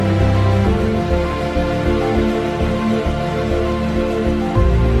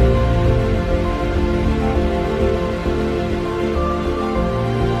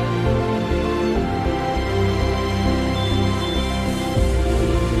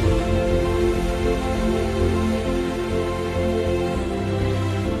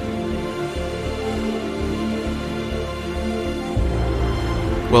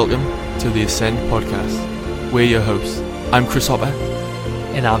Welcome to the Ascend Podcast. We're your hosts. I'm Chris Hopper.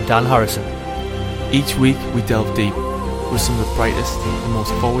 And I'm Dan Harrison. Each week we delve deep with some of the brightest and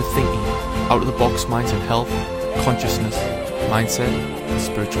most forward-thinking, out-of-the-box minds in health, consciousness, mindset, and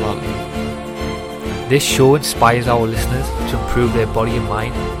spirituality. This show inspires our listeners to improve their body and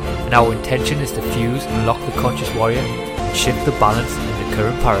mind, and our intention is to fuse and lock the conscious warrior and shift the balance in the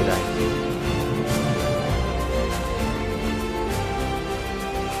current paradigm.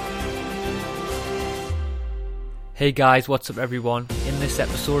 Hey guys, what's up everyone? In this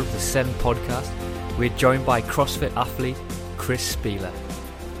episode of the Ascend Podcast, we're joined by CrossFit athlete Chris Spieler.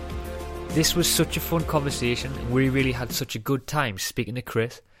 This was such a fun conversation and we really had such a good time speaking to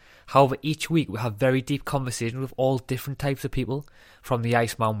Chris. However, each week we have very deep conversations with all different types of people, from the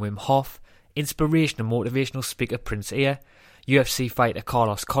Iceman Wim Hof, inspiration and motivational speaker Prince Ia, UFC fighter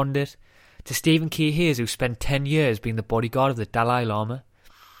Carlos Condit, to Stephen K. Hayes, who spent 10 years being the bodyguard of the Dalai Lama.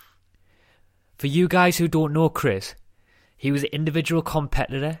 For you guys who don't know Chris, he was an individual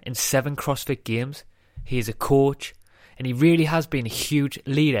competitor in 7 CrossFit Games, he is a coach, and he really has been a huge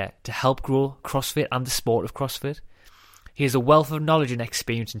leader to help grow CrossFit and the sport of CrossFit. He has a wealth of knowledge and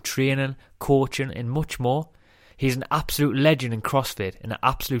experience in training, coaching and much more. He is an absolute legend in CrossFit and an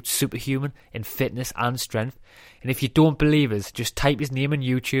absolute superhuman in fitness and strength. And if you don't believe us, just type his name on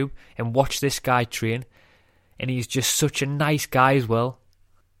YouTube and watch this guy train. And he's just such a nice guy as well.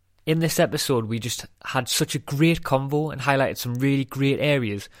 In this episode, we just had such a great convo and highlighted some really great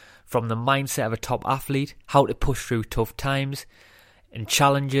areas, from the mindset of a top athlete, how to push through tough times and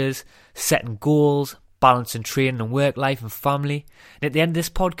challenges, setting goals, balancing training and work life and family. And at the end of this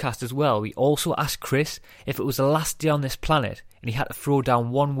podcast as well, we also asked Chris if it was the last day on this planet and he had to throw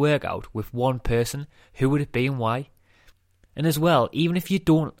down one workout with one person, who would it be and why? And as well, even if you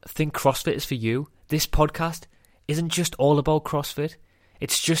don't think CrossFit is for you, this podcast isn't just all about CrossFit.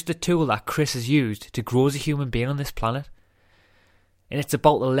 It's just a tool that Chris has used to grow as a human being on this planet. And it's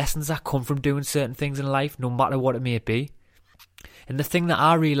about the lessons that come from doing certain things in life, no matter what it may be. And the thing that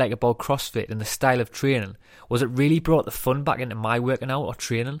I really like about CrossFit and the style of training was it really brought the fun back into my working out or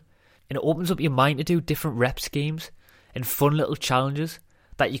training. And it opens up your mind to do different rep schemes and fun little challenges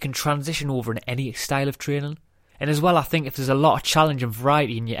that you can transition over in any style of training. And as well, I think if there's a lot of challenge and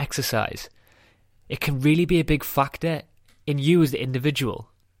variety in your exercise, it can really be a big factor in you as the individual,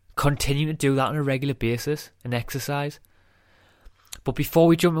 continue to do that on a regular basis and exercise. But before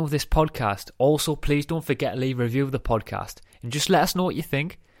we jump in with this podcast, also please don't forget to leave a review of the podcast and just let us know what you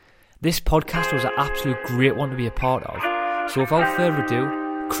think. This podcast was an absolute great one to be a part of. So without further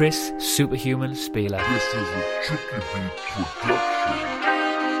ado, Chris Superhuman Spieler. This is a Chicky Beat production.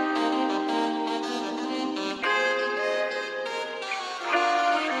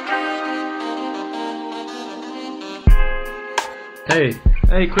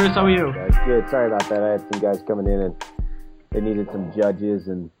 Hey Chris, how are you? Good. Sorry about that. I had some guys coming in and they needed some judges,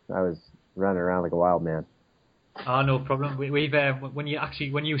 and I was running around like a wild man. Oh, no problem. We've when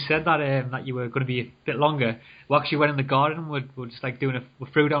you said that that you were going to be a bit longer, we actually went in the garden. We're just like we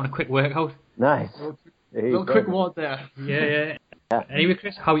threw down a quick workout. Nice. Little quick walk there. Yeah. Anyway,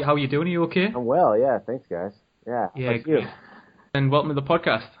 Chris, how are you doing? Are you okay? I'm well. Yeah. Thanks, guys. Yeah. Thank you. And welcome to the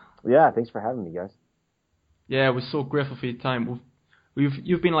podcast. Yeah. Thanks for having me, guys. Yeah, we're so grateful for your time.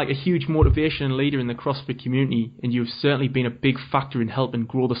 You've been like a huge motivation and leader in the CrossFit community, and you've certainly been a big factor in helping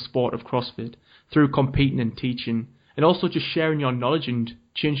grow the sport of CrossFit through competing and teaching, and also just sharing your knowledge and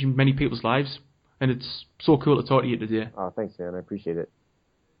changing many people's lives. And it's so cool to talk to you today. Oh, thanks, man. I appreciate it.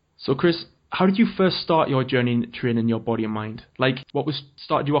 So, Chris, how did you first start your journey in training your body and mind? Like, what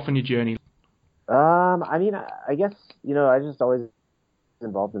started you off on your journey? I mean, I guess, I just always was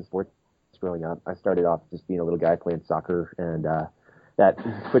involved in sports growing up. I started off just being a little guy playing soccer, and that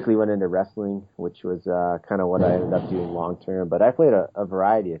quickly went into wrestling, which was kind of what I ended up doing long term. But I played a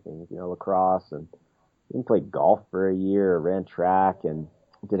variety of things, lacrosse, and even played golf for a year, ran track, and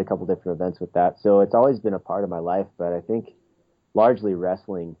did a couple different events with that. So it's always been a part of my life, but I think largely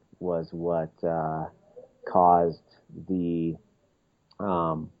wrestling was what caused the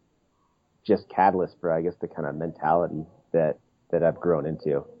just catalyst for, I guess, the kind of mentality that I've grown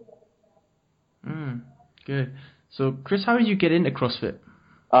into. Good. So, Chris, how did you get into CrossFit?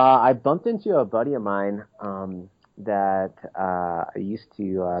 I bumped into a buddy of mine that I used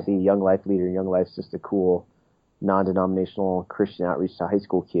to be a Young Life leader. Young Life's just a cool non-denominational Christian outreach to high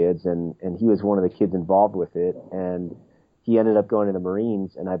school kids, and he was one of the kids involved with it, and he ended up going to the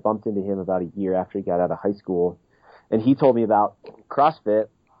Marines, and I bumped into him about a year after he got out of high school, and he told me about CrossFit,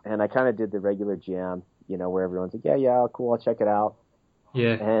 and I kind of did the regular jam, where everyone's like, yeah, cool, I'll check it out.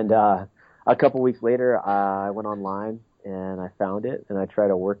 Yeah. And a couple weeks later, I went online and I found it, and I tried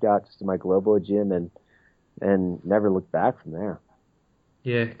to work out just in my Globo gym, and never looked back from there.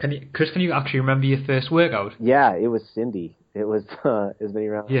 Yeah. Chris, can you actually remember your first workout? Yeah, it was Cindy. It was as many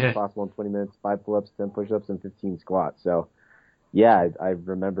rounds Yeah. as possible in 20 minutes, 5 pull-ups, 10 push-ups, and 15 squats. So, yeah, I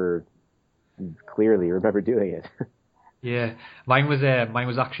remember clearly doing it. Yeah, mine was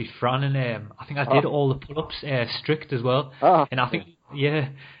actually Fran, and I think I did all the pull-ups strict as well. Oh. And I think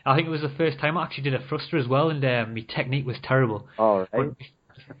it was the first time I actually did a thruster as well, and my technique was terrible. All right.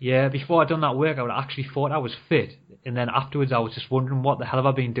 But before I'd done that workout, I actually thought I was fit, and then afterwards I was just wondering what the hell have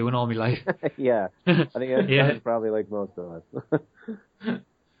I been doing all my life. Yeah, I think that's probably like most of us.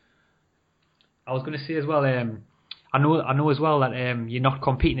 I was going to say as well, I know as well that you're not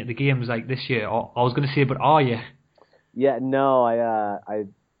competing at the games like this year. I was going to say, but are you? Yeah, no, I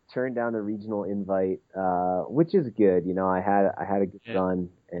turned down the regional invite, which is good. You know, I had a good run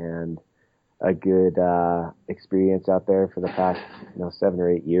and a good experience out there for the past 7 or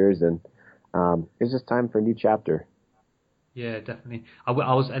 8 years, and it's just time for a new chapter. Yeah, definitely. I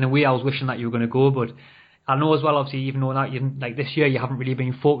was in a way I was wishing that you were going to go, but I know as well. Obviously, even though that you like this year, you haven't really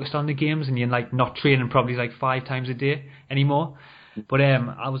been focused on the games, and you're like not training probably like 5 times a day anymore. But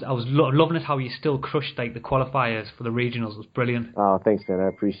I was loving it how you still crushed like the qualifiers for the regionals. It was brilliant. Oh, thanks, man. I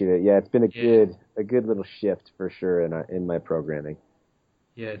appreciate it. Yeah, it's been a good little shift for sure in my programming.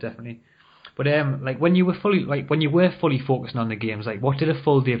 Yeah, definitely. But like when you were fully focusing on the games, like what did a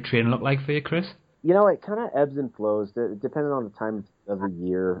full day of training look like for you, Chris? You know, it kind of ebbs and flows depending on the time of the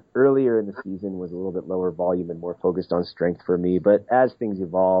year. Earlier in the season was a little bit lower volume and more focused on strength for me, but as things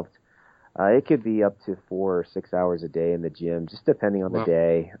evolved, it could be up to 4 or 6 hours a day in the gym, just depending on the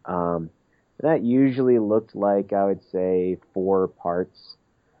day. That usually looked like, I would say, 4 parts,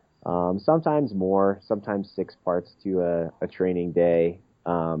 sometimes more, sometimes 6 parts to a training day.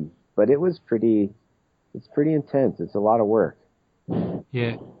 But it's pretty intense. It's a lot of work.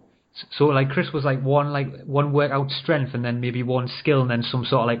 Yeah. So like Chris was like one workout strength and then maybe one skill and then some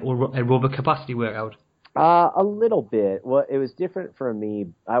sort of like aerobic capacity workout. A little bit. Well, it was different for me.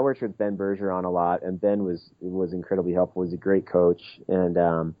 I worked with Ben Bergeron a lot, and Ben was incredibly helpful. He was a great coach, and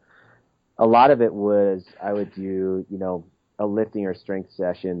a lot of it was I would do a lifting or strength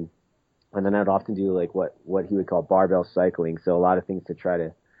session, and then I'd often do like what he would call barbell cycling. So a lot of things to try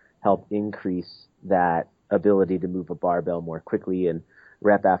to help increase that ability to move a barbell more quickly and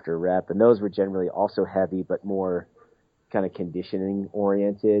rep after rep. And those were generally also heavy, but more kind of conditioning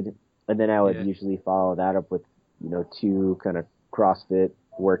oriented. And then I would usually follow that up with, 2 kind of CrossFit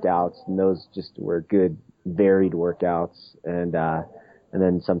workouts, and those just were good, varied workouts. And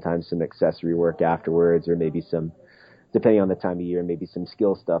then sometimes some accessory work afterwards, or maybe some, depending on the time of year, maybe some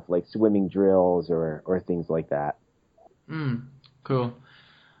skill stuff like swimming drills or things like that. Cool.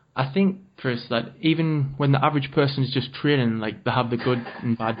 I think, Chris, that even when the average person is just training, like they have the good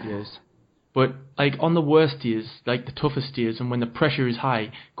and bad years. But like on the worst years, like the toughest years, and when the pressure is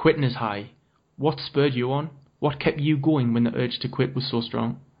high, quitting is high, what spurred you on? What kept you going when the urge to quit was so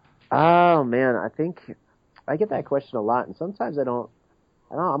strong? Oh man, I think I get that question a lot, and sometimes I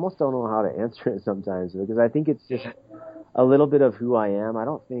almost don't know how to answer it sometimes, because I think it's just a little bit of who I am. I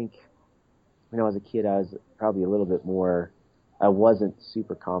don't think, as a kid I was probably a little bit more, I wasn't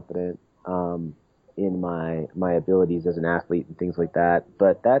super confident in my abilities as an athlete and things like that,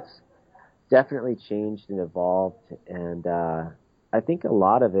 but that's definitely changed and evolved, and I think a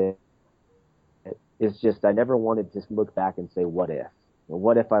lot of it is just I never wanted to just look back and say, what if?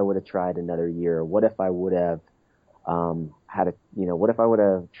 What if I would have tried another year? What if I would have what if I would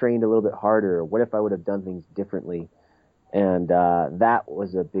have trained a little bit harder? What if I would have done things differently? And that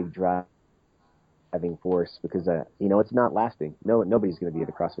was a big driving force, because it's not lasting. Nobody's going to be at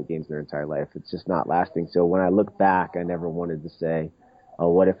the CrossFit Games their entire life. It's just not lasting. So when I look back, I never wanted to say, oh,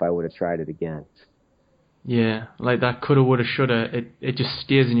 what if I would have tried it again? Yeah, like that coulda, woulda, shoulda. It just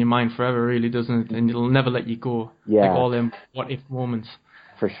stays in your mind forever, really, doesn't it? And it'll never let you go. Yeah. Like all them what if moments.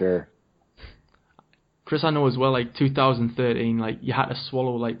 For sure. Chris, I know as well, like 2013, like you had to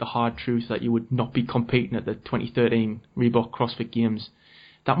swallow like the hard truth that you would not be competing at the 2013 Reebok CrossFit Games.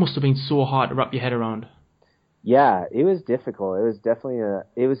 That must have been so hard to wrap your head around. Yeah, it was difficult. It was definitely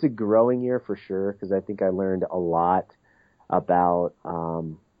a growing year for sure, because I think I learned a lot about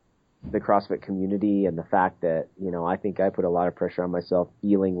the CrossFit community, and the fact that, I think I put a lot of pressure on myself,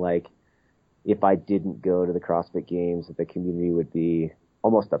 feeling like if I didn't go to the CrossFit Games, that the community would be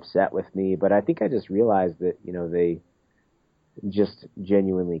almost upset with me. But I think I just realized that, they just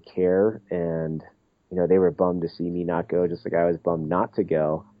genuinely care, and, they were bummed to see me not go, just like I was bummed not to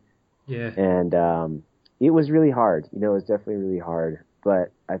go. Yeah. And it was really hard. It was definitely really hard.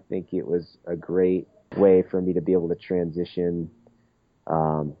 But I think it was a great way for me to be able to transition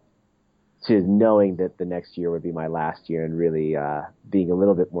to knowing that the next year would be my last year and really being a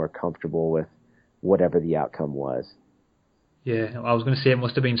little bit more comfortable with whatever the outcome was. Yeah, I was going to say it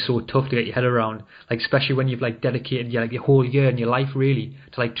must have been so tough to get your head around, like especially when you've like dedicated your whole year in your life really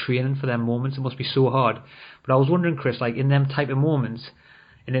to like training for them moments. It must be so hard. But I was wondering, Chris, like in them type of moments,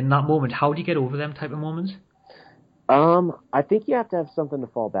 and in that moment, how do you get over them type of moments? I think you have to have something to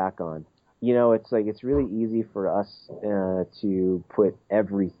fall back on. You know, it's really easy for us to put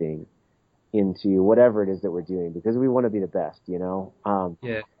everything into whatever it is that we're doing because we want to be the best, you know?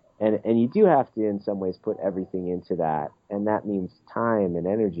 Yeah. And you do have to, in some ways, put everything into that. And that means time and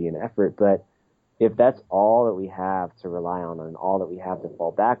energy and effort. But if that's all that we have to rely on and all that we have to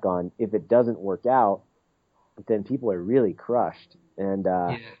fall back on, if it doesn't work out, then people are really crushed. And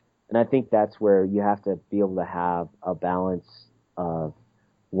I think that's where you have to be able to have a balance of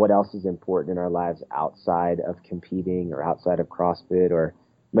what else is important in our lives outside of competing or outside of CrossFit or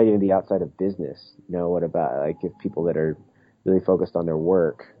might even be outside of business. You know, what about like if people that are really focused on their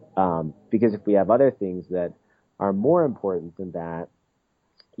work? Because if we have other things that are more important than that,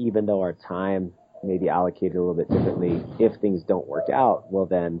 even though our time may be allocated a little bit differently, if things don't work out, well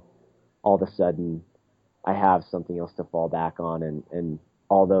then all of a sudden I have something else to fall back on. And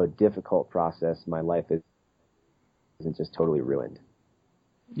although a difficult process, my life isn't just totally ruined.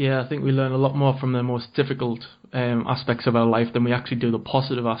 Yeah, I think we learn a lot more from the most difficult aspects of our life than we actually do the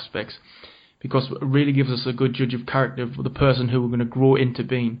positive aspects, because it really gives us a good judge of character for the person who we're going to grow into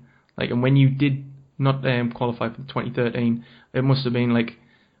being. Like, and when you did not qualify for the 2013, it must have been like,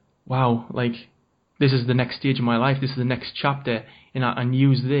 wow, like this is the next stage of my life, this is the next chapter, and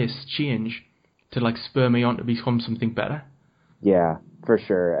use this change to like spur me on to become something better. Yeah, for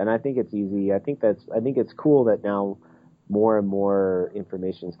sure. And I think it's easy. I think it's cool that now more and more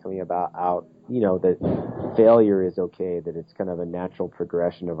information is coming out, you know, that failure is okay, that it's kind of a natural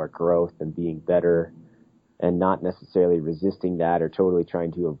progression of our growth and being better and not necessarily resisting that or totally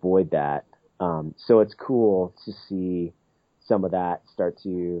trying to avoid that. So it's cool to see some of that start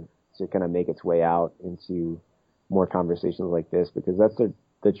to kind of make its way out into more conversations like this, because that's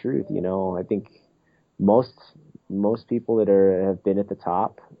the truth, you know. I think most people that have been at the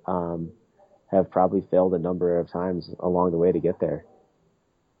top have probably failed a number of times along the way to get there.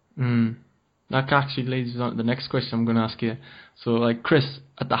 That actually leads us on to the next question I'm going to ask you. So, like, Chris,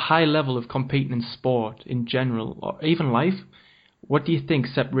 at the high level of competing in sport in general, or even life, what do you think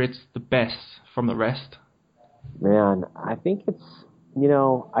separates the best from the rest? Man, I think it's, you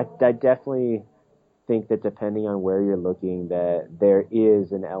know, I definitely think that depending on where you're looking, that there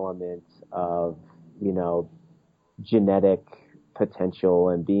is an element of, you know, genetic potential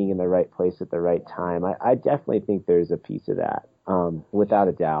and being in the right place at the right time. I definitely think there's a piece of that, without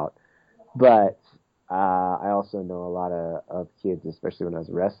a doubt. But I also know a lot of kids, especially when I was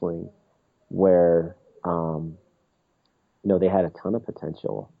wrestling, where you know, they had a ton of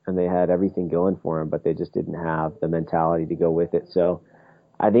potential and they had everything going for them, but they just didn't have the mentality to go with it. So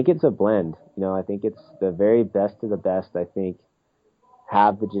I think it's a blend. You know, I think it's the very best of the best, I think,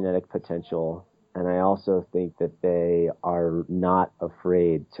 have the genetic potential. And I also think that they are not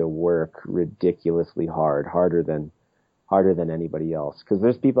afraid to work ridiculously hard, harder than anybody else. Because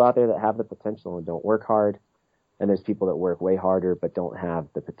there's people out there that have the potential and don't work hard, and there's people that work way harder but don't have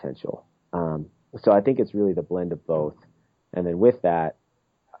the potential. So I think it's really the blend of both. And then with that,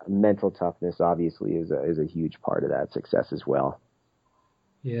 mental toughness obviously is a huge part of that success as well.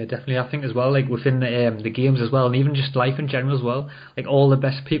 Yeah, definitely. I think as well, like within the games as well, and even just life in general as well, like all the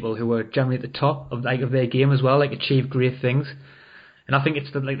best people who are generally at the top of their game as well, like achieve great things. And I think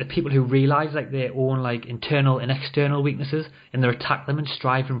it's the people who realise like their own like internal and external weaknesses, and they attack them and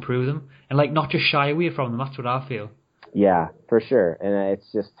strive to improve them, and like not just shy away from them. That's what I feel. Yeah, for sure. And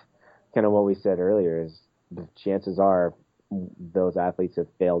it's just kind of what we said earlier is the chances are those athletes have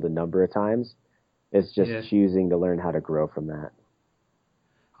failed a number of times. It's just choosing to learn how to grow from that.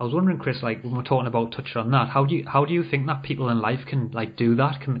 I was wondering, Chris, like when we're talking about touching on that, how do you think that people in life can like do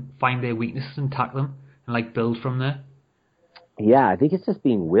that, can find their weaknesses and tackle them and like build from there? Yeah, I think it's just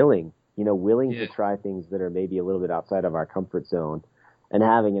being willing, to try things that are maybe a little bit outside of our comfort zone and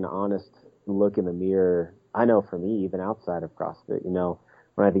having an honest look in the mirror. I know for me, even outside of CrossFit,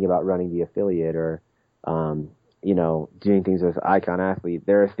 when I think about running the affiliate or, doing things with Icon Athlete,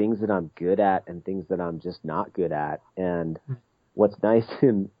 there are things that I'm good at and things that I'm just not good at. And what's nice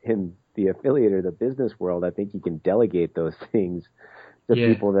in the affiliate or the business world, I think you can delegate those things to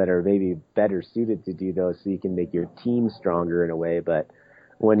people that are maybe better suited to do those, so you can make your team stronger in a way. But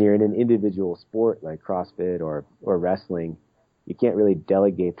when you're in an individual sport like CrossFit or wrestling, you can't really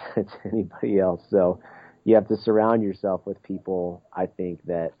delegate that to anybody else. So you have to surround yourself with people, I think,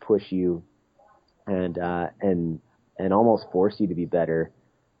 that push you and almost force you to be better.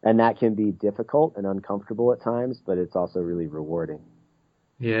 And that can be difficult and uncomfortable at times, but it's also really rewarding.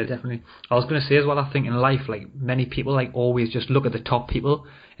 Yeah, definitely. I was going to say as well, I think in life, like many people like always just look at the top people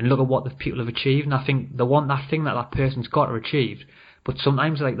and look at what the people have achieved, and I think they want that thing that that person's got or achieved, but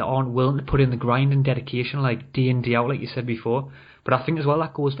sometimes like they aren't willing to put in the grind and dedication like day in, day out, like you said before. But I think as well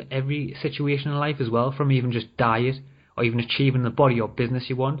that goes for every situation in life as well, from even just diet or even achieving the body or business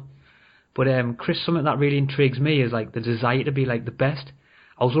you want. But Chris, something that really intrigues me is like the desire to be like the best.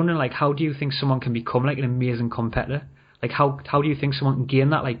 I was wondering, like, how do you think someone can become like an amazing competitor? Like, how do you think someone can gain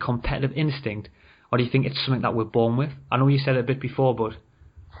that like competitive instinct, or do you think it's something that we're born with? I know you said it a bit before, but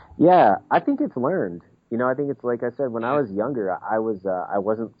yeah, I think it's learned. You know, I think it's like I said, when I was younger, I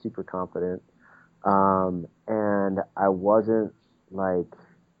wasn't super confident, and I wasn't like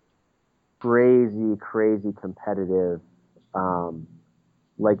crazy competitive,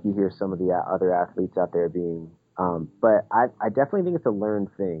 like you hear some of the other athletes out there being. But I definitely think it's a learned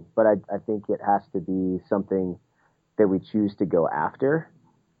thing, but I think it has to be something that we choose to go after.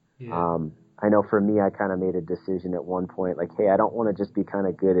 Yeah. I know for me, I kind of made a decision at one point, like, hey, I don't want to just be kind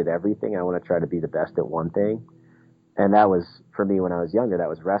of good at everything. I want to try to be the best at one thing. And that was, for me, when I was younger, that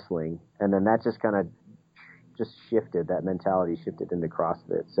was wrestling. And then that just kind of just shifted, that mentality shifted into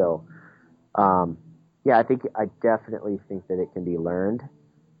CrossFit. So, yeah, I definitely think that it can be learned,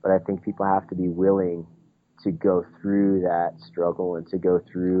 but I think people have to be willing to go through that struggle and to go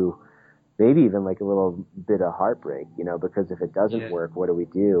through maybe even like a little bit of heartbreak, you know, because if it doesn't work, what do we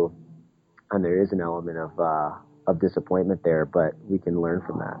do? And there is an element of disappointment there, but we can learn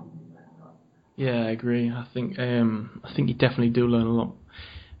from that. Yeah, I agree. I think you definitely do learn a lot,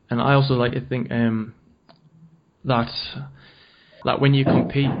 and I also like to think that when you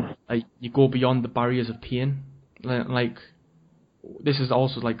compete, like you go beyond the barriers of pain. Like this is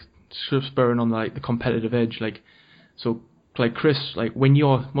also like spurring on like the competitive edge. Like so, like Chris, like when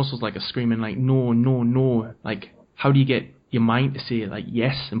your muscles like are screaming like no, like how do you get your mind to say like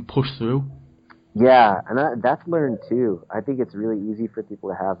yes and push through? Yeah, and that's learned too. I think it's really easy for people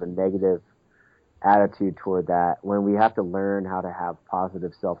to have a negative attitude toward that when we have to learn how to have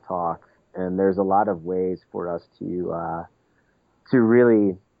positive self-talk. And there's a lot of ways for us to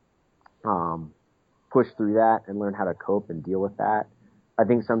really push through that and learn how to cope and deal with that. I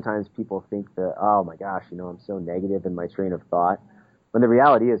think sometimes people think that, oh my gosh, you know, I'm so negative in my train of thought. When the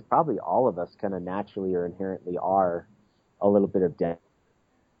reality is probably all of us kind of naturally or inherently are a little bit of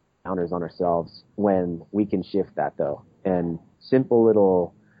downers on ourselves. When we can shift that though, and simple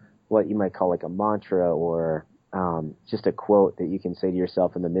little, what you might call like a mantra or just a quote that you can say to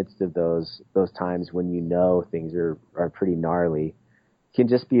yourself in the midst of those times when you know things are pretty gnarly can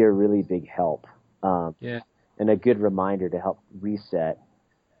just be a really big help. And a good reminder to help reset,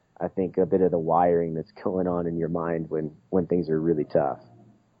 I think, a bit of the wiring that's going on in your mind when things are really tough.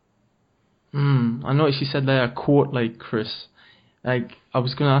 I noticed you said there a quote, like, Chris. Like, I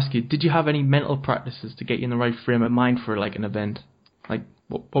was going to ask you, did you have any mental practices to get you in the right frame of mind for like an event? Like,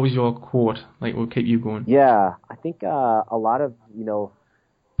 what was your quote? Like, what kept you going? Yeah, I think a lot of, you know,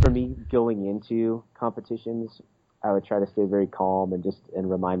 for me going into competitions, I would try to stay very calm and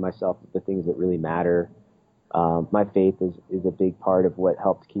remind myself of the things that really matter. My faith is a big part of what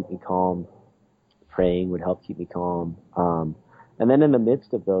helped keep me calm. Praying would help keep me calm. And then in the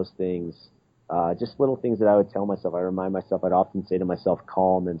midst of those things, just little things that I would tell myself, I remind myself, I'd often say to myself,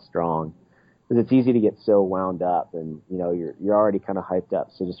 calm and strong. Because it's easy to get so wound up and, you know, you're already kind of hyped up.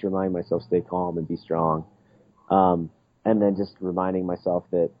 So just remind myself, stay calm and be strong. And then just reminding myself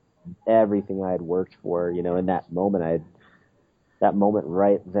that everything I had worked for, you know, in that moment, that moment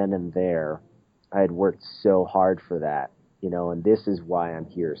right then and there, I had worked so hard for that, you know, and this is why I'm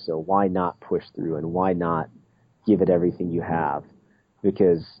here. So why not push through and why not give it everything you have?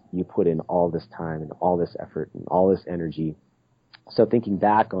 Because you put in all this time and all this effort and all this energy. So thinking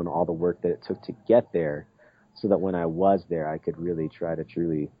back on all the work that it took to get there so that when I was there, I could really try to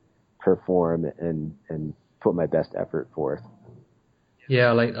truly perform and put my best effort forth. Yeah,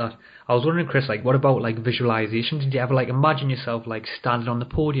 I like that. I was wondering, Chris, like, what about like visualization? Did you ever like imagine yourself like standing on the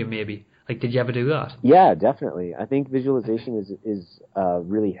podium maybe? Like, did you ever do that? Yeah, definitely. I think visualization is a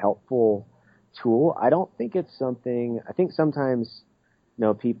really helpful tool. I don't think it's something, I think sometimes, you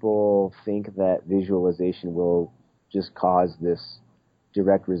know, people think that visualization will just cause this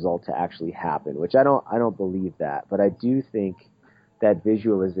direct result to actually happen, which I don't believe that. But I do think that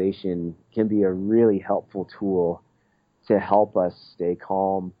visualization can be a really helpful tool to help us stay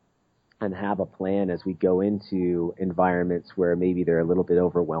calm and have a plan as we go into environments where maybe they're a little bit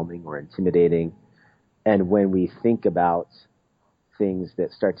overwhelming or intimidating. And when we think about things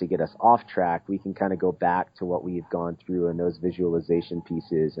that start to get us off track, we can kind of go back to what we've gone through in those visualization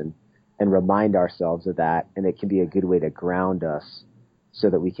pieces and remind ourselves of that. And it can be a good way to ground us so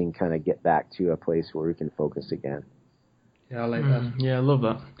that we can kind of get back to a place where we can focus again. Yeah, I like that. Yeah, I love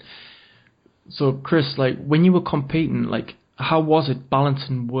that. So, Chris, like, when you were competing, like, how was it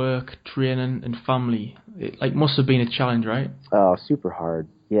balancing work, training, and family? It, like, must have been a challenge, right? Oh, super hard.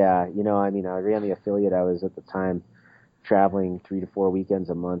 Yeah, you know, I mean, I ran the affiliate. I was at the time traveling 3 to 4 weekends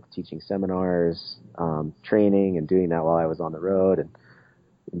a month, teaching seminars, training, and doing that while I was on the road, and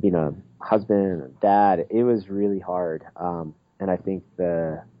being a husband and dad. It was really hard, and I think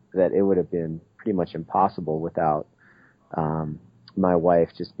that it would have been pretty much impossible without my wife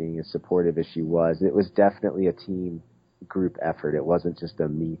just being as supportive as she was. It was definitely a team group effort. It wasn't just a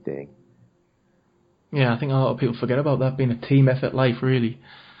me thing. Yeah, I think a lot of people forget about that being a team effort life, really.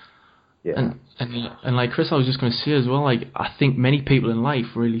 Yeah. And like Chris, I was just going to say as well, like, I think many people in life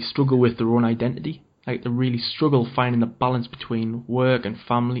really struggle with their own identity. Like, they really struggle finding the balance between work and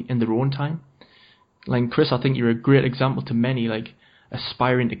family in their own time. Like, Chris, I think you're a great example to many, like,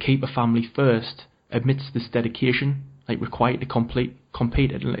 aspiring to keep a family first amidst this dedication, like, required to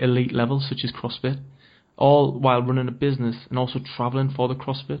compete at elite levels such as CrossFit, all while running a business and also traveling for the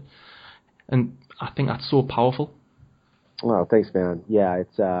CrossFit. And I think that's so powerful. Well, thanks, man. Yeah,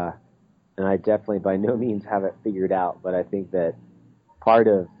 it's and I definitely by no means have it figured out, but I think that part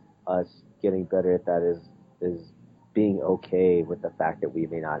of us getting better at that is being okay with the fact that we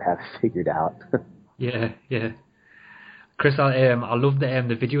may not have it figured out. Yeah. Chris, I love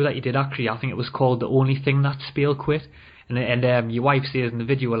the video that you did. Actually, I think it was called "The Only Thing That Spale Quit," and your wife says in the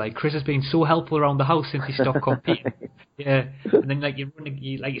video, like, Chris has been so helpful around the house since he stopped competing. Yeah, and then like you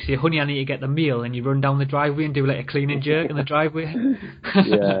say, honey, I need to get the meal, and you run down the driveway and do like a clean and jerk in the driveway.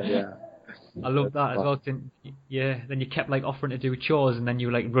 Yeah. I love that as well. Yeah, then you kept like offering to do chores, and then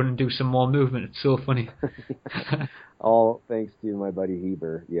you like run and do some more movement. It's so funny. All thanks to my buddy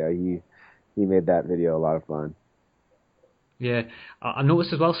Heber. Yeah, he made that video a lot of fun. Yeah, I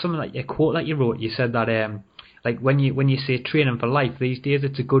noticed as well something like a quote that you wrote. You said that like when you say training for life these days,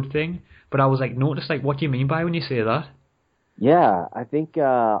 it's a good thing. But I was like, notice like, what do you mean by when you say that? Yeah, I think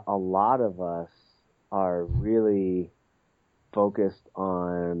a lot of us are really focused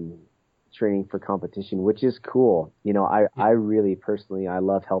on training for competition, which is cool. You know, I really personally, I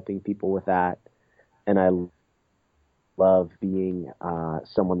love helping people with that, and I love being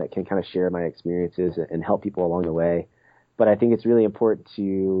someone that can kind of share my experiences and help people along the way. But I think it's really important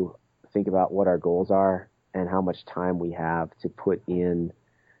to think about what our goals are and how much time we have to put in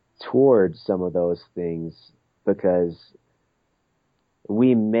towards some of those things, because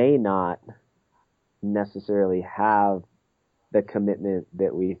we may not necessarily have the commitment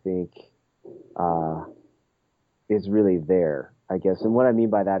that we think is really there, I guess. And what I mean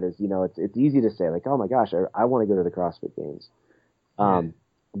by that is, you know, it's easy to say like, oh my gosh, I want to go to the CrossFit Games.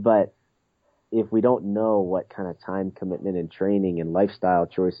 But if we don't know what kind of time commitment and training and lifestyle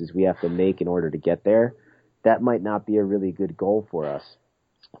choices we have to make in order to get there, that might not be a really good goal for us.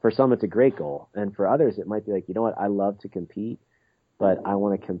 For some, it's a great goal. And for others, it might be like, you know what, I love to compete, but I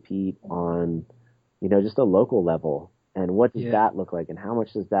want to compete on, you know, just a local level. And what does that look like? And how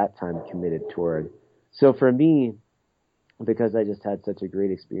much is that time committed toward? So for me, because I just had such a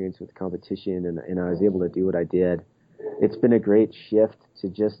great experience with competition and I was able to do what I did, it's been a great shift to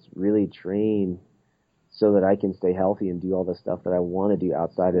just really train so that I can stay healthy and do all the stuff that I want to do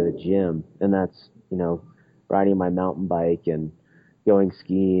outside of the gym. And that's, you know, riding my mountain bike and going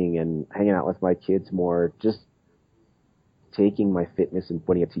skiing and hanging out with my kids more, just taking my fitness and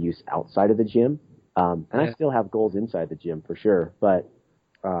putting it to use outside of the gym. And I still have goals inside the gym for sure, but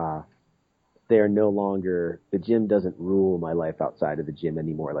they are no longer, the gym doesn't rule my life outside of the gym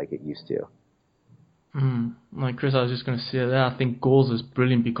anymore like it used to. Like Chris, I was just going to say that I think goals is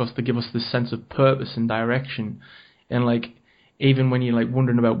brilliant because they give us this sense of purpose and direction. And like, even when you're like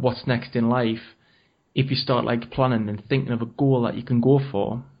wondering about what's next in life, if you start like planning and thinking of a goal that you can go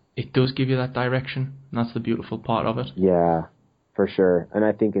for, it does give you that direction. And that's the beautiful part of it. Yeah, for sure. And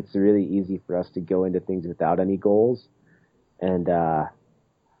I think it's really easy for us to go into things without any goals. And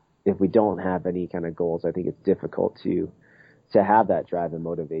if we don't have any kind of goals, I think it's difficult to have that drive and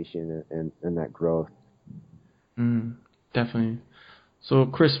motivation and that growth. Definitely. So,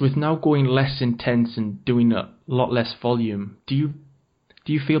 Chris, with now going less intense and doing a lot less volume, do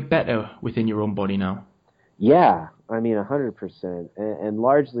you feel better within your own body now? Yeah, I mean 100%. And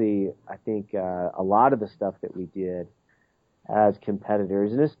largely, I think a lot of the stuff that we did as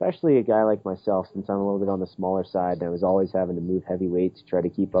competitors, and especially a guy like myself, since I'm a little bit on the smaller side, and I was always having to move heavy weight to try to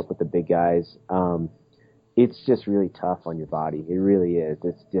keep up with the big guys. It's just really tough on your body. It really is.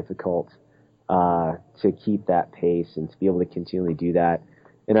 It's difficult to keep that pace and to be able to continually do that.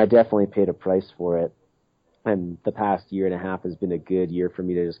 And I definitely paid a price for it. And the past year and a half has been a good year for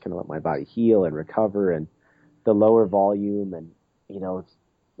me to just kind of let my body heal and recover. And the lower volume and, it's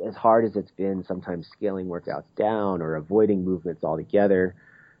as hard as it's been, sometimes scaling workouts down or avoiding movements altogether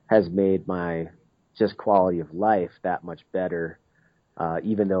has made my just quality of life that much better,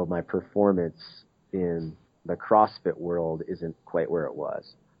 even though my performance in the CrossFit world isn't quite where it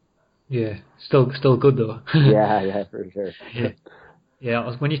was. Yeah, still good though. yeah, for sure.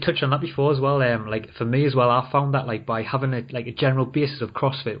 Yeah, when you touched on that before as well, like for me as well, I found that like by having a general basis of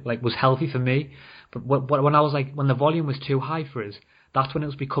CrossFit like was healthy for me. But when I was when the volume was too high for us, that's when it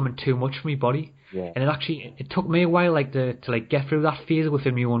was becoming too much for my body. Yeah. And it took me a while to get through that phase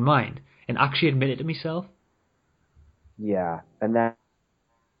within my own mind and actually admit it to myself. Yeah, and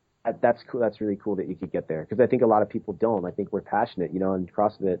that's cool. That's really cool that you could get there, because I think a lot of people don't. I think we're passionate, and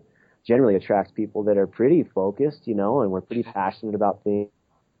CrossFit generally attracts people that are pretty focused, and we're pretty passionate about things.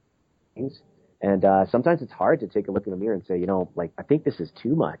 And sometimes it's hard to take a look in the mirror and say, I think this is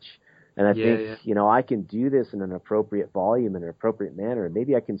too much. And I think, I can do this in an appropriate volume, in an appropriate manner, and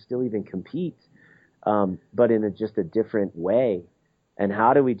maybe I can still even compete, but in just a different way. And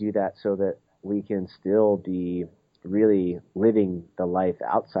how do we do that so that we can still be really living the life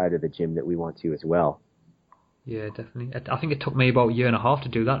outside of the gym that we want to as well? Yeah, definitely. I think it took me about a year and a half to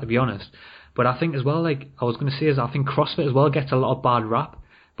do that, to be honest. But I think as well, I was going to say, I think CrossFit as well gets a lot of bad rap,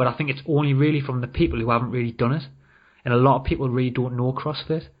 but I think it's only really from the people who haven't really done it. And a lot of people really don't know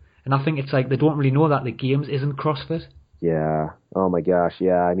CrossFit. And I think it's they don't really know that the games isn't CrossFit. Yeah. Oh my gosh.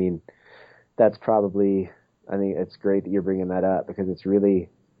 Yeah. I mean, that's probably, I think it's great that you're bringing that up, because I think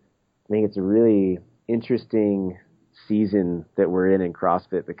it's a really interesting season that we're in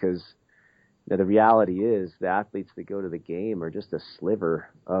CrossFit, because the reality is the athletes that go to the game are just a sliver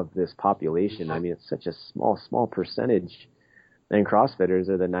of this population. I mean, it's such a small percentage. And CrossFitters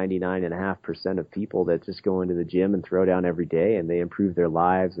are the 99.5% of people that just go into the gym and throw down every day, and they improve their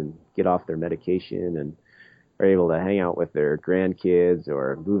lives and get off their medication and are able to hang out with their grandkids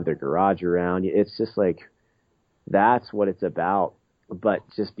or move their garage around. It's just that's what it's about. But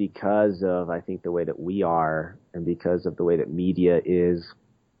just because of, I think, the way that we are, and because of the way that media is,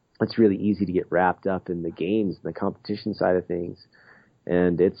 it's really easy to get wrapped up in the games and the competition side of things.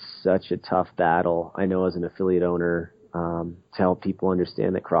 And it's such a tough battle, I know, as an affiliate owner, to help people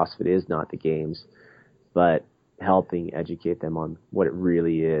understand that CrossFit is not the games, but helping educate them on what it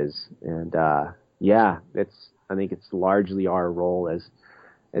really is. And I think it's largely our role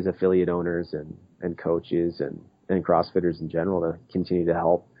as affiliate owners and coaches and CrossFitters in general to continue to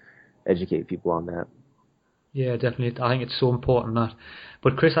help educate people on that. Yeah, definitely. I think it's so important that.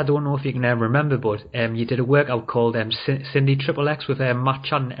 But Chris, I don't know if you can remember, but you did a workout called Cindy XXX with Matt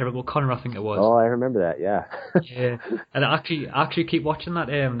Chad and Eric O'Connor, I think it was. Oh, I remember that. Yeah. Yeah, and I actually keep watching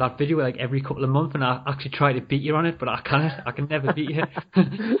that video every couple of months, and I actually try to beat you on it, but I can never beat you.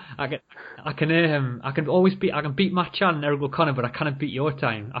 I can beat Matt Chad and Eric O'Connor, but I can't beat your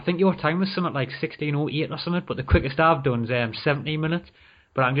time. I think your time was something like 16:08 or something, but the quickest I've done is 17 minutes.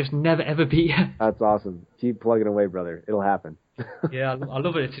 But I'm just never ever beat you. That's awesome. Keep plugging away, brother. It'll happen. Yeah, I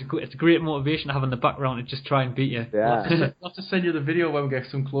love it. It's great motivation to have in the background to just try and beat you. Yeah. I'll have to send you the video when we get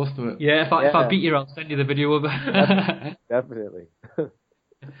some close to it. Yeah, if I beat you, I'll send you the video over. Definitely.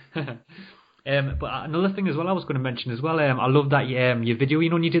 But another thing as well I was going to mention as well, I love that your video,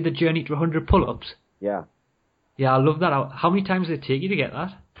 when you did the journey to 100 pull-ups. Yeah. Yeah, I love that. How many times did it take you to get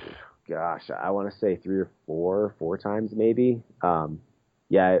that? Gosh, I want to say 3 or 4 times maybe.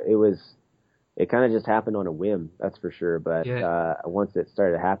 Yeah, it kind of just happened on a whim, that's for sure. But once it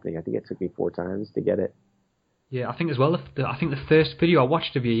started happening, I think it took me 4 times to get it. Yeah, I think as well, I think the first video I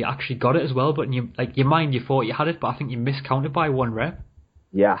watched of you actually got it as well, but in your mind you thought you had it, but I think you miscounted by 1 rep.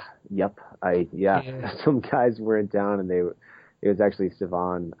 Yeah, yep. Some guys were in town, and it was actually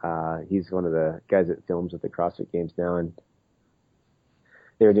Sivan. He's one of the guys that films with the CrossFit Games now, and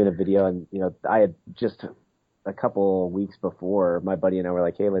they were doing a video, and I had just a couple weeks before, my buddy and I were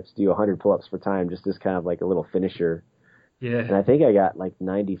like, hey, let's do 100 pull-ups for time, just as kind of like a little finisher. Yeah. And I think I got like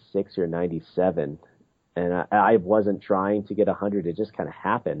 96 or 97, and I wasn't trying to get 100. It just kind of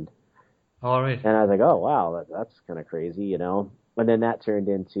happened. All right. And I was like, oh, wow, that's kind of crazy, And then that turned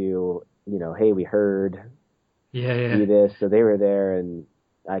into, hey, we heard do this. So they were there, and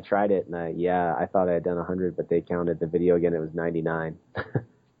I tried it, and I thought I had done 100, but they counted the video again. It was 99.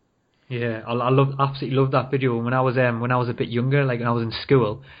 Yeah, absolutely love that video. When I was a bit younger, like when I was in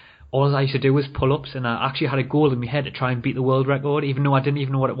school, all I used to do was pull-ups, and I actually had a goal in my head to try and beat the world record, even though I didn't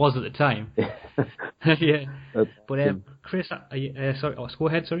even know what it was at the time. Yeah. But Chris, sorry, go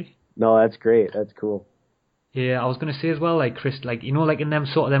ahead. Sorry. No, that's great. That's cool. Yeah, I was gonna say as well, like Chris, like like in them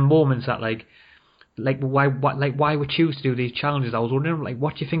sort of them moments that like why we choose to do these challenges. I was wondering, like,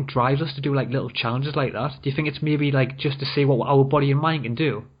 what do you think drives us to do like little challenges like that? Do you think it's maybe like just to see what our body and mind can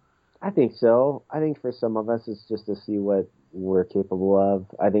do? I think so. I think for some of us, it's just to see what we're capable of.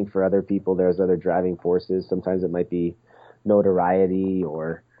 I think for other people, there's other driving forces. Sometimes it might be notoriety,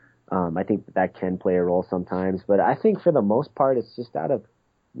 or I think that can play a role sometimes. But I think for the most part, it's just out of,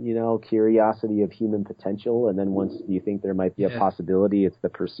 curiosity of human potential. And then once you think there might be a possibility, it's the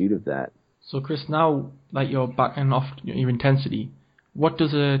pursuit of that. So Chris, now like you're backing off your intensity, what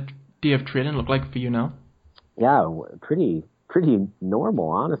does a day of training look like for you now? Yeah, pretty normal,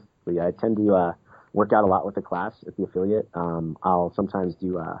 honestly. I tend to work out a lot with the class at the affiliate. I'll sometimes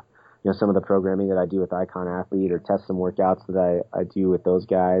do some of the programming that I do with Icon Athlete, or test some workouts that I do with those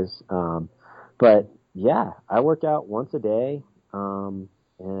guys. But yeah, I work out once a day,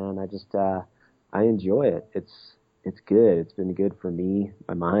 and I just I enjoy it. It's good. It's been good for me,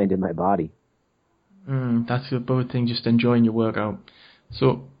 my mind, and my body. That's the both thing, just enjoying your workout.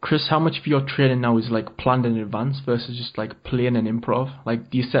 So, Chris, how much of your training now is like planned in advance versus just like playing and improv? Like,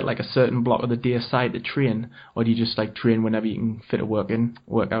 do you set like a certain block of the day aside to train, or do you just like train whenever you can fit a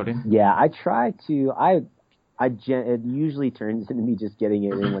workout in? Yeah, I try to. It usually turns into me just getting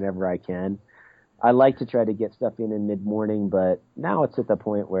it in whenever I can. I like to try to get stuff in mid-morning, but now it's at the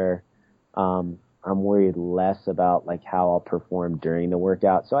point where I'm worried less about like how I'll perform during the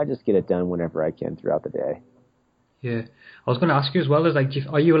workout, so I just get it done whenever I can throughout the day. Yeah, I was going to ask you as well, is like,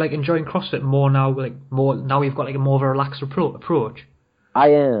 are you like enjoying CrossFit more now? Like now you've got like a more of a relaxed approach. I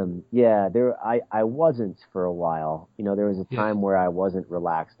am, yeah. I wasn't for a while. There was a time where I wasn't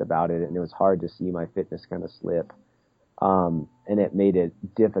relaxed about it, and it was hard to see my fitness kind of slip, and it made it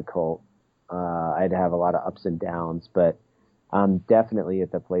difficult. I had to have a lot of ups and downs, but I'm definitely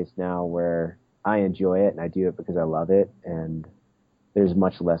at the place now where I enjoy it, and I do it because I love it, and there's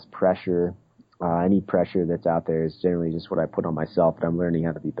much less pressure. Any pressure that's out there is generally just what I put on myself, and I'm learning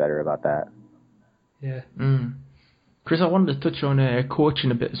how to be better about that. Yeah. Chris, I wanted to touch on coaching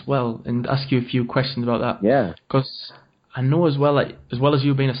a bit as well, and ask you a few questions about that. Yeah. Because I know as well as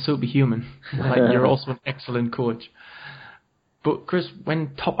you being a superhuman, like you're also an excellent coach. But Chris,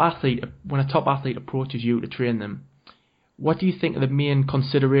 when a top athlete approaches you to train them, what do you think are the main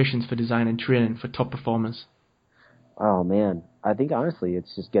considerations for designing training for top performers? Oh man, I think honestly,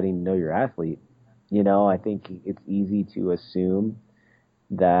 it's just getting to know your athlete. I think it's easy to assume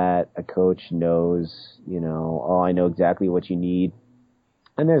that a coach knows, I know exactly what you need.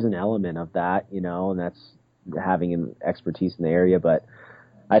 And there's an element of that, and that's having an expertise in the area. But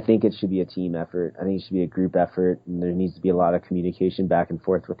I think it should be a team effort. I think it should be a group effort. And there needs to be a lot of communication back and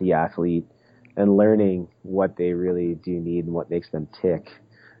forth with the athlete and learning what they really do need and what makes them tick.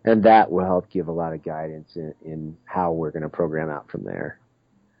 And that will help give a lot of guidance in how we're going to program out from there.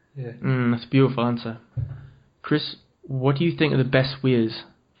 Yeah. That's a beautiful answer. Chris, what do you think are the best ways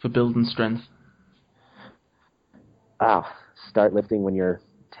for building strength? Start lifting when you're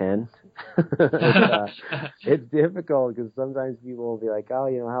 10. It's difficult because sometimes people will be like,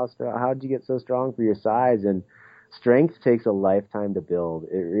 how'd you get so strong for your size? And strength takes a lifetime to build.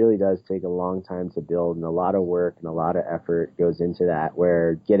 It really does take a long time to build, and a lot of work and a lot of effort goes into that,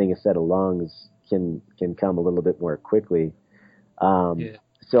 where getting a set of lungs can come a little bit more quickly.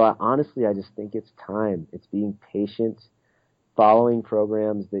 So honestly, I just think it's time. It's being patient, following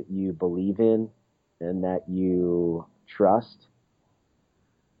programs that you believe in and that you trust,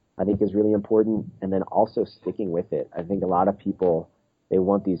 I think is really important, and then also sticking with it. I think a lot of people, they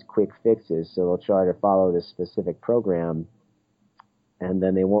want these quick fixes, so they'll try to follow this specific program, and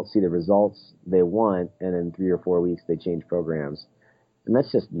then they won't see the results they want, and in 3 or 4 weeks they change programs. And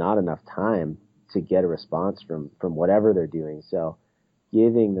that's just not enough time to get a response from whatever they're doing. So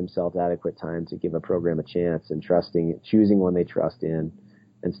giving themselves adequate time to give a program a chance and choosing one they trust in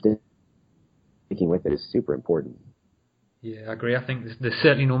and sticking with it is super important. Yeah, I agree. I think there's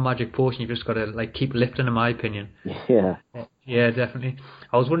certainly no magic potion. You've just got to keep lifting, in my opinion. Yeah. Yeah, definitely.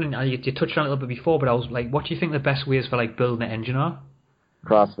 I was wondering, you touched on it a little bit before, but I was like, what do you think the best ways for building an engine are?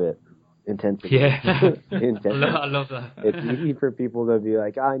 CrossFit. Intensity. Yeah. Intensity. I love that. It's easy for people to be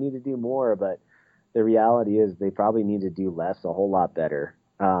like, I need to do more, but the reality is they probably need to do less a whole lot better.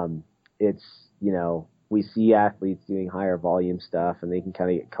 We see athletes doing higher volume stuff and they can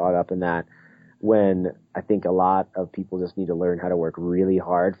kind of get caught up in that. when I think a lot of people just need to learn how to work really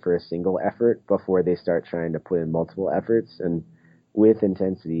hard for a single effort before they start trying to put in multiple efforts. And with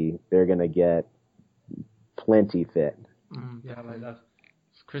intensity, they're going to get plenty fit. Yeah, I like that.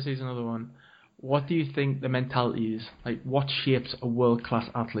 Chris, here's another one. What do you think the mentality is? Like, what shapes a world-class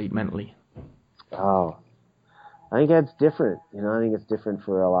athlete mentally? Oh, I think it's different. I think it's different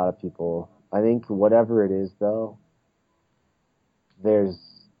for a lot of people. I think whatever it is, though, there's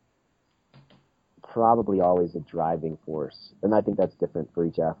probably always a driving force. And I think that's different for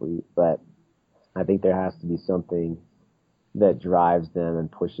each athlete. But I think there has to be something that drives them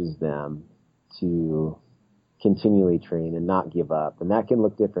and pushes them to continually train and not give up. And that can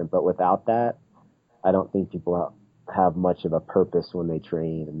look different. But without that, I don't think people have much of a purpose when they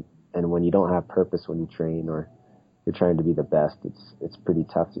train. And when you don't have purpose when you train, or you're trying to be the best, it's pretty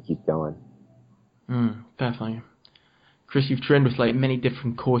tough to keep going. Definitely. Chris, you've trained with like many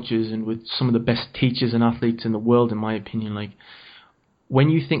different coaches and with some of the best teachers and athletes in the world, in my opinion. Like, when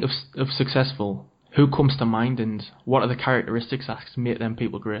you think of successful, who comes to mind, and what are the characteristics that make them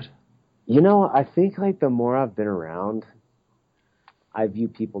people great? I think like the more I've been around, I view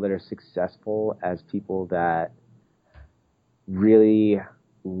people that are successful as people that really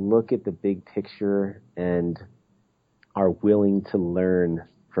look at the big picture and are willing to learn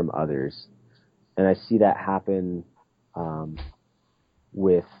from others. And I see that happen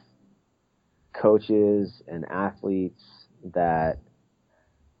with coaches and athletes that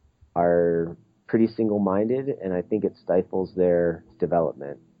are pretty single-minded, and I think it stifles their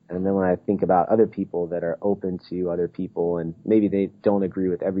development. And then when I think about other people that are open to other people, and maybe they don't agree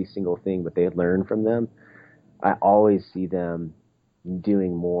with every single thing, but they learn from them, I always see them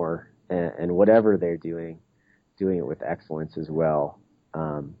doing more, and whatever they're doing it with excellence as well.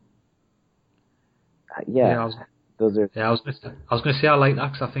 Those are. Yeah, I was going to say I like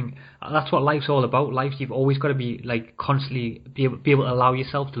that, because I think that's what life's all about. Life, you've always got to be like constantly be able to allow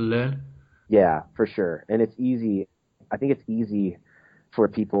yourself to learn. Yeah, for sure. And it's easy. I think it's easy for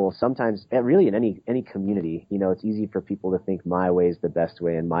people sometimes, and really in any community, it's easy for people to think my way is the best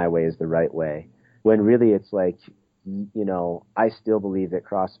way and my way is the right way. When really it's like, I still believe that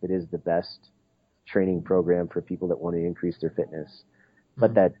CrossFit is the best training program for people that want to increase their fitness.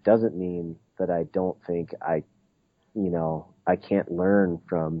 But that doesn't mean that I don't think I can't learn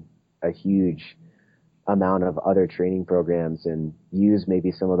from a huge amount of other training programs and use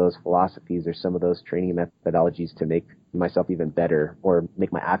maybe some of those philosophies or some of those training methodologies to make myself even better or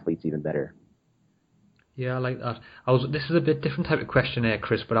make my athletes even better. Yeah, I like that. This is a bit different type of question here,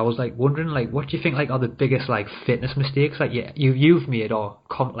 Chris, but I was like wondering, like, what do you think like are the biggest like fitness mistakes like you've made or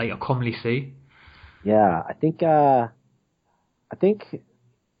commonly see? Yeah, I think that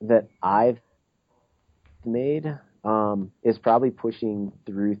I've made is probably pushing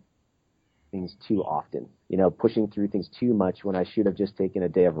through things too often. Pushing through things too much when I should have just taken a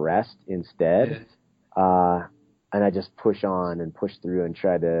day of rest instead. Yeah. And I just push on and push through and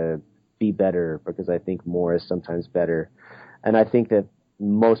try to be better because I think more is sometimes better. And I think that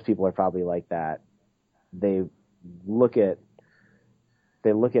most people are probably like that. They look at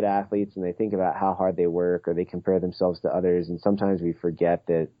athletes and they think about how hard they work, or they compare themselves to others. And sometimes we forget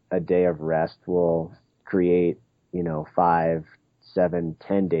that a day of rest will create, 5, 7,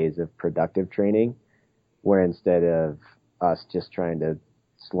 10 days of productive training, where instead of us just trying to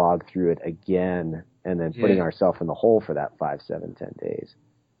slog through it again and then putting ourselves in the hole for that 5, 7, 10 days.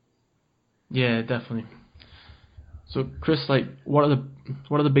 Yeah, definitely. So, Chris, like, what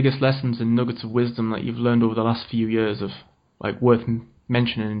are the biggest lessons and nuggets of wisdom that you've learned over the last few years of like worth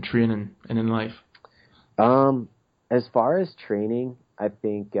mentioning in training and in life? As far as training, I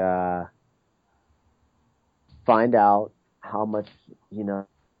think find out how much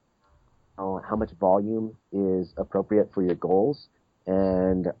how much volume is appropriate for your goals,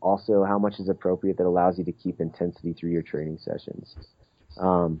 and also how much is appropriate that allows you to keep intensity through your training sessions.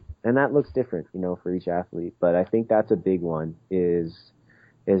 And that looks different, for each athlete. But I think that's a big one is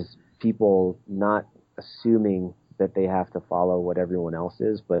people not assuming that they have to follow what everyone else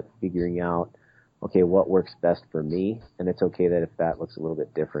is, but figuring out, okay, what works best for me, and it's okay that if that looks a little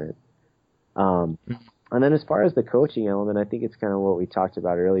bit different. And then as far as the coaching element, I think it's kind of what we talked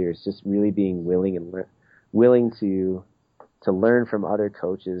about earlier. It's just really being willing to learn from other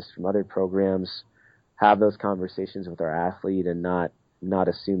coaches, from other programs, have those conversations with our athlete, and not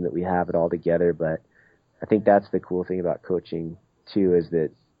assume that we have it all together. But I think that's the cool thing about coaching too, is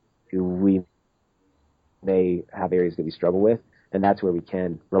that we may have areas that we struggle with, and that's where we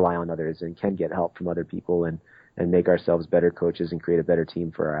can rely on others and can get help from other people and make ourselves better coaches and create a better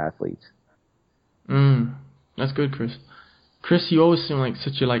team for our athletes. That's good, Chris. Chris, you always seem like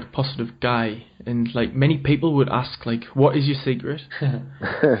such a positive guy, and many people would ask what is your secret?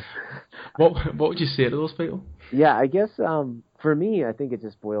 What would you say to those people? Yeah, I guess for me, I think it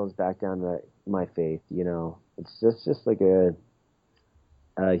just boils back down to my faith. It's just like a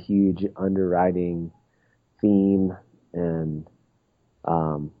huge underwriting theme and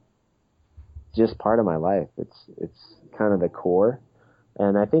just part of my life. It's kind of the core,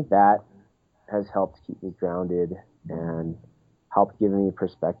 and I think that has helped keep me grounded and helped give me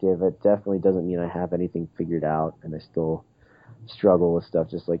perspective. It definitely doesn't mean I have anything figured out, and I still struggle with stuff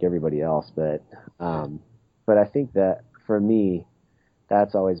just like everybody else. But I think that for me,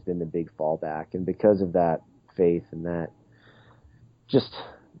 that's always been the big fallback, and because of that faith and that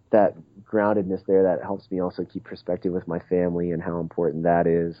groundedness there, that helps me also keep perspective with my family and how important that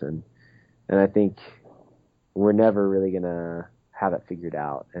is. And I think we're never really gonna have it figured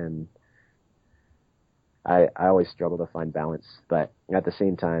out, and I always struggle to find balance, but at the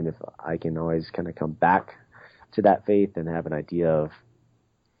same time, if I can always kind of come back to that faith and have an idea of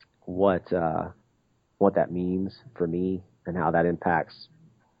what that means for me and how that impacts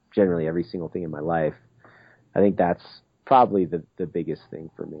generally every single thing in my life, I think that's probably the biggest thing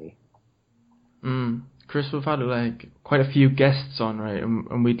for me. Chris, we've had quite a few guests on, right?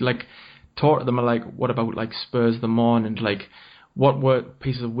 And we'd talk to them what about spurs them on, and what were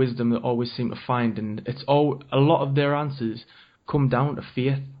pieces of wisdom that always seem to find, and a lot of their answers come down to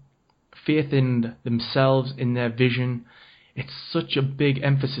faith in themselves, in their vision. It's such a big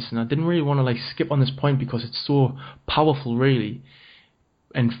emphasis, and I didn't really want to skip on this point because it's so powerful, really.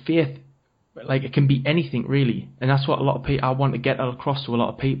 And faith, it can be anything, really, and that's what a lot of people, I want to get across to a lot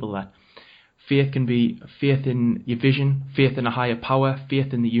of people, that faith can be faith in your vision, faith in a higher power,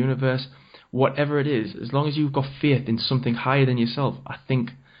 faith in the universe. Whatever it is, as long as you've got faith in something higher than yourself, I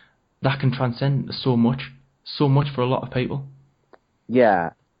think that can transcend so much for a lot of people. Yeah,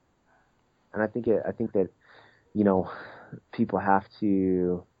 and I think that people have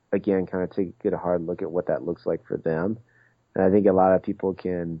to again kind of get a hard look at what that looks like for them, and I think a lot of people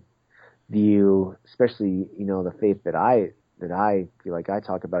can view, especially the faith that I feel like I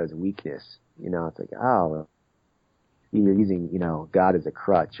talk about as weakness. It's oh, you're using God as a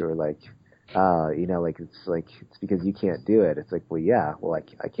crutch, or it's because you can't do it. It's well, yeah, well, I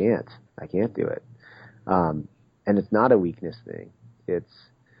can't do it. And it's not a weakness thing. It's,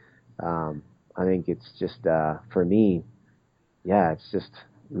 I think it's just, for me, yeah, it's just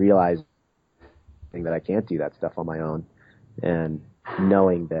realizing that I can't do that stuff on my own, and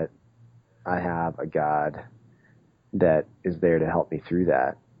knowing that I have a God that is there to help me through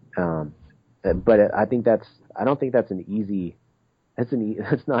that. But I don't think that's an easy,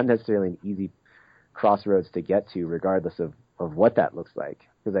 it's not necessarily an easy crossroads to get to, regardless of what that looks like.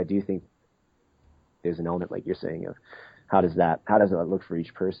 Because I do think there's an element, like you're saying, of how does that look for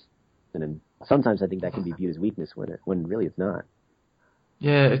each person, and sometimes I think that can be viewed as weakness when really it's not.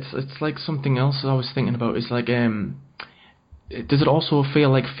 Yeah, it's like something else I was thinking about is does it also feel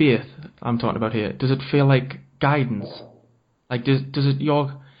like faith? I'm talking about here. Does it feel like guidance?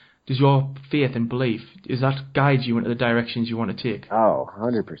 Does your faith and belief, does that guide you into the directions you want to take? Oh,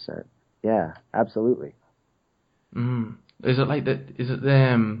 100%. Yeah, absolutely. Is it like that? Is it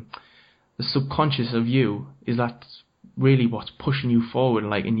the subconscious of you? Is that really what's pushing you forward?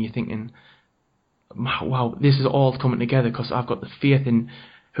 And you're thinking, wow, this is all coming together because I've got the faith in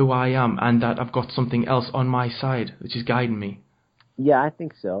who I am, and that I've got something else on my side which is guiding me. Yeah, I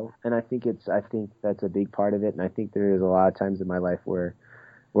think so, and I think that's a big part of it. And I think there is a lot of times in my life where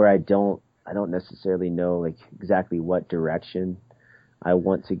I don't necessarily know exactly what direction I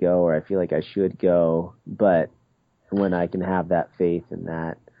want to go, or I feel like I should go, but when I can have that faith and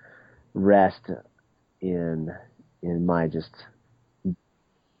that rest in my just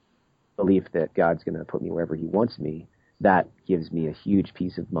belief that God's going to put me wherever He wants me, that gives me a huge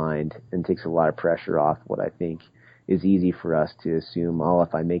peace of mind and takes a lot of pressure off what I think is easy for us to assume. Oh,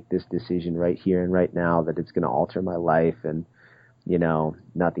 if I make this decision right here and right now, that it's going to alter my life, and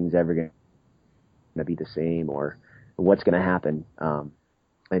nothing's ever going to be the same, or what's going to happen. And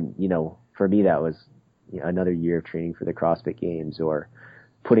for me, that was another year of training for the CrossFit Games, or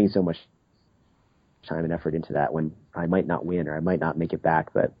putting so much time and effort into that when I might not win or I might not make it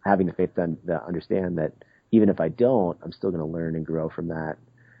back, but having the faith to understand that even if I don't, I'm still going to learn and grow from that.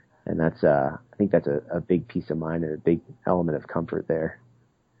 And that's, I think that's a big peace of mind and a big element of comfort there.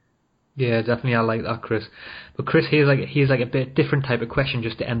 Yeah, definitely. I like that, Chris. But Chris, here's a bit different type of question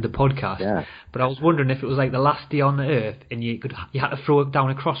just to end the podcast. Yeah. But I was wondering if it was the last day on Earth and you had to throw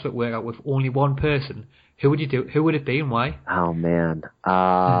down a CrossFit workout with only one person, who would you do? Who would it be and why? Oh man,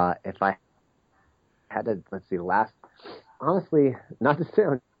 if I had to, let's see, honestly, not to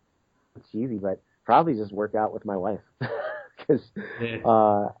sound cheesy, but probably just work out with my wife. Because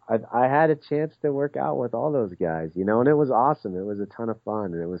I had a chance to work out with all those guys, you know, and it was awesome. It was a ton of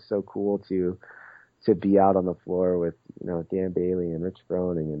fun, and it was so cool to be out on the floor with, you know, Dan Bailey and Rich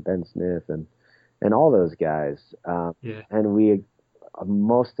Froning and Ben Smith and all those guys. And we,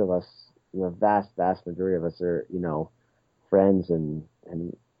 most of us, you know, vast majority of us are, you know, friends and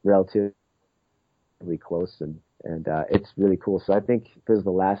relatively close, and it's really cool. So I think if it was the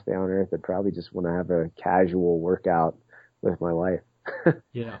last day on earth, I'd probably just want to have a casual workout with my wife.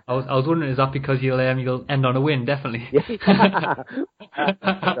 Yeah, I was wondering, is that because you'll end on a win? Definitely.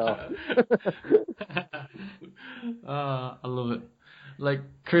 I love it. Like,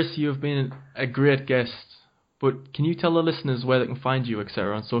 Chris, you've been a great guest, but can you tell the listeners where they can find you,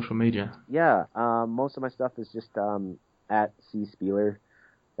 etc., on social media? Yeah, most of my stuff is just at C Spieler.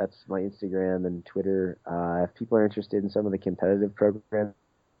 That's my Instagram and Twitter. If people are interested in some of the competitive programming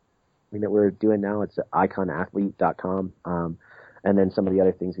that we're doing now, it's at iconathlete.com. And then some of the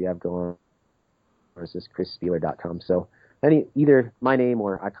other things we have going on is just chrisspieler.com. So either my name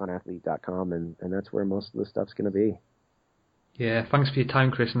or iconathlete.com, and that's where most of the stuff's going to be. Yeah, thanks for your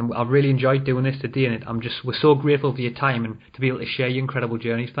time, Chris, and I've really enjoyed doing this today, and we're so grateful for your time and to be able to share your incredible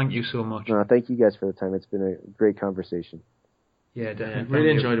journey. Thank you so much. Thank you guys for the time. It's been a great conversation. Yeah, definitely.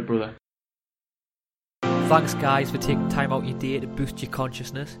 Really enjoyed it, brother. Thanks, guys, for taking time out your day to boost your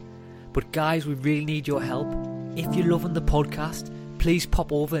consciousness. But guys, we really need your help. If you're loving the podcast, please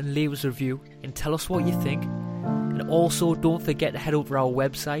pop over and leave us a review and tell us what you think. And also, don't forget to head over our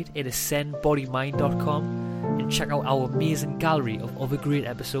website at ascendbodymind.com and check out our amazing gallery of other great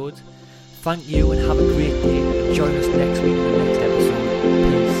episodes. Thank you and have a great day. Join us next week in the next episode.